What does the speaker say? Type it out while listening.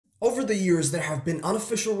Over the years, there have been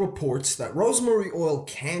unofficial reports that rosemary oil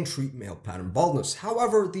can treat male pattern baldness.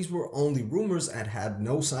 However, these were only rumors and had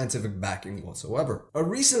no scientific backing whatsoever. A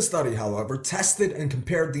recent study, however, tested and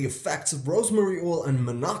compared the effects of rosemary oil and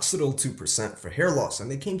minoxidil 2% for hair loss,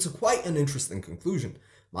 and they came to quite an interesting conclusion.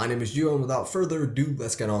 My name is Gio, and without further ado,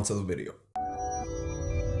 let's get on to the video.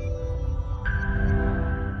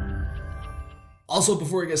 Also,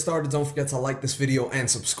 before we get started, don't forget to like this video and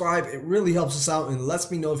subscribe. It really helps us out and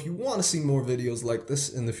lets me know if you want to see more videos like this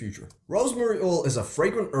in the future. Rosemary oil is a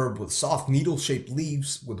fragrant herb with soft needle-shaped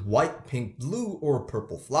leaves with white, pink, blue, or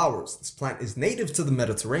purple flowers. This plant is native to the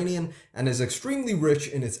Mediterranean and is extremely rich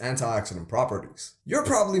in its antioxidant properties. You're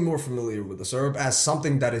probably more familiar with this herb as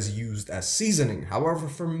something that is used as seasoning. However,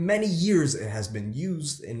 for many years it has been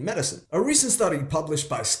used in medicine. A recent study published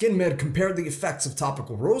by SkinMed compared the effects of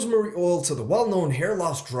topical rosemary oil to the well-known hair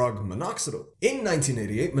loss drug Minoxidil. In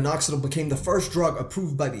 1988, Minoxidil became the first drug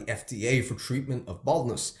approved by the FDA for treatment of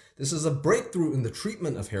baldness. This is a breakthrough in the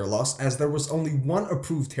treatment of hair loss, as there was only one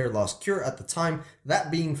approved hair loss cure at the time, that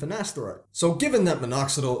being finasteride. So given that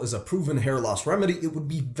Minoxidil is a proven hair loss remedy, it would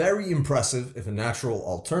be very impressive if a natural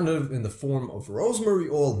alternative in the form of rosemary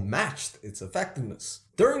oil matched its effectiveness.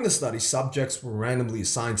 During the study, subjects were randomly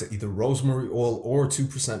assigned to either rosemary oil or 2%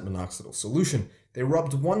 minoxidil solution. They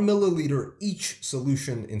rubbed 1 milliliter each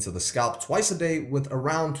solution into the scalp twice a day with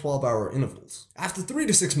around 12-hour intervals. After 3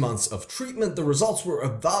 to 6 months of treatment, the results were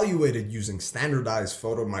evaluated using standardized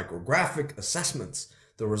photomicrographic assessments.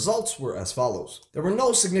 The results were as follows. There were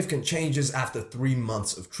no significant changes after 3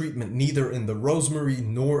 months of treatment, neither in the rosemary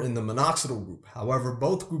nor in the minoxidil group. However,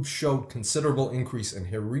 both groups showed considerable increase in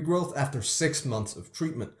hair regrowth after 6 months of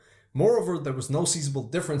treatment. Moreover, there was no seeable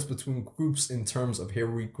difference between groups in terms of hair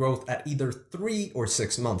regrowth at either 3 or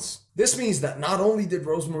 6 months. This means that not only did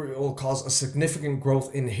rosemary oil cause a significant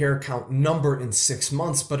growth in hair count number in 6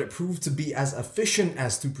 months, but it proved to be as efficient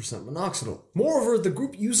as 2% minoxidil. Moreover, the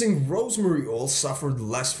group using rosemary oil suffered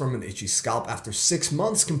less from an itchy scalp after 6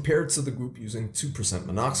 months compared to the group using 2%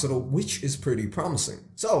 minoxidil, which is pretty promising.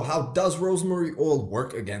 So, how does rosemary oil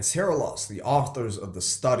work against hair loss? The authors of the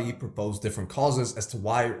study proposed different causes as to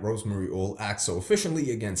why rosemary oil acts so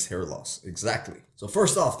efficiently against hair loss. Exactly. So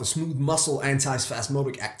first off, the smooth muscle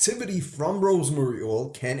antispasmodic activity from rosemary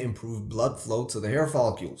oil can improve blood flow to the hair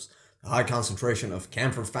follicles. The high concentration of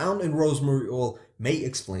camphor found in rosemary oil may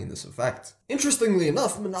explain this effect. Interestingly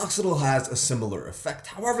enough, minoxidil has a similar effect.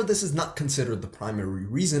 However, this is not considered the primary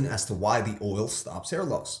reason as to why the oil stops hair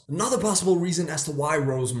loss. Another possible reason as to why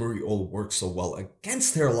rosemary oil works so well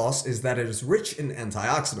against hair loss is that it is rich in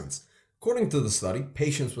antioxidants. According to the study,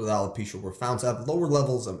 patients with alopecia were found to have lower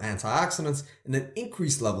levels of antioxidants and an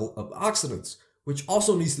increased level of oxidants, which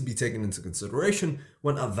also needs to be taken into consideration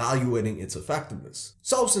when evaluating its effectiveness.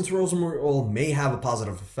 So since rosemary oil may have a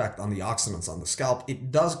positive effect on the oxidants on the scalp,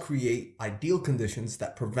 it does create ideal conditions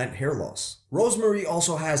that prevent hair loss. Rosemary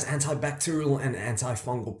also has antibacterial and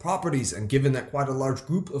antifungal properties, and given that quite a large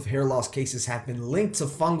group of hair loss cases have been linked to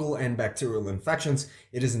fungal and bacterial infections,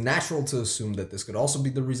 it is natural to assume that this could also be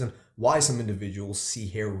the reason why some individuals see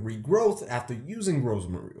hair regrowth after using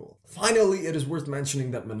rosemary oil. Finally, it is worth mentioning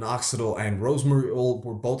that minoxidil and rosemary oil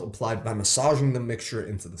were both applied by massaging the mixture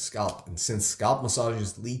into the scalp, and since scalp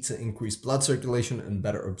massages lead to increased blood circulation and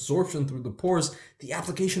better absorption through the pores, the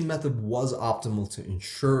application method was optimal to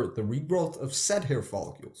ensure the regrowth of said hair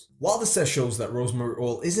follicles. While this test shows that rosemary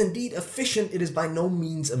oil is indeed efficient, it is by no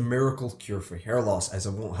means a miracle cure for hair loss, as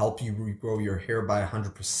it won't help you regrow your hair by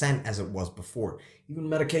 100% as it was before. Even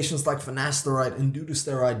medications like finasteride and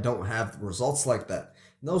dutasteride don't have results like that.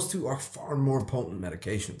 Those two are far more potent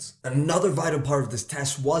medications. Another vital part of this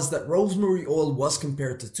test was that rosemary oil was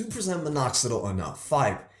compared to 2% minoxidil and not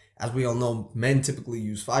 5%. As we all know, men typically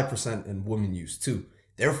use 5% and women use 2%.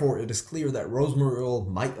 Therefore, it is clear that rosemary oil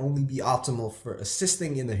might only be optimal for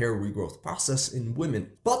assisting in the hair regrowth process in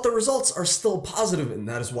women. But the results are still positive, and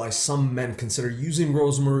that is why some men consider using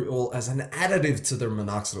rosemary oil as an additive to their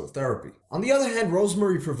minoxidil therapy. On the other hand,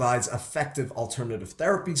 rosemary provides effective alternative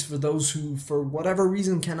therapies for those who, for whatever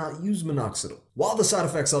reason, cannot use minoxidil. While the side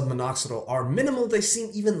effects of minoxidil are minimal, they seem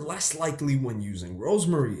even less likely when using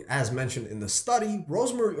rosemary. As mentioned in the study,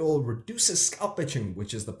 rosemary oil reduces scalp itching,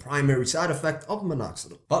 which is the primary side effect of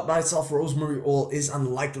minoxidil. But by itself, rosemary oil is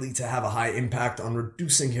unlikely to have a high impact on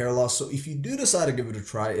reducing hair loss, so if you do decide to give it a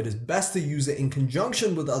try, it is best to use it in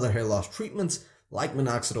conjunction with other hair loss treatments like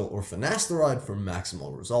minoxidil or finasteride for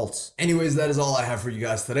maximal results. Anyways, that is all I have for you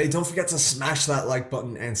guys today. Don't forget to smash that like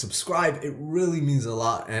button and subscribe. It really means a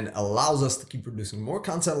lot and allows us to keep producing more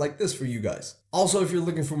content like this for you guys. Also, if you're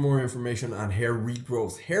looking for more information on hair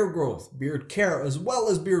regrowth, hair growth, beard care, as well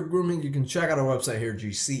as beard grooming, you can check out our website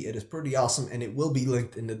HAIRGC. It is pretty awesome and it will be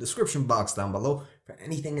linked in the description box down below for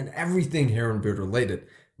anything and everything hair and beard related.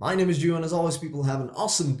 My name is Gio, and as always, people, have an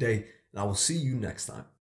awesome day, and I will see you next time.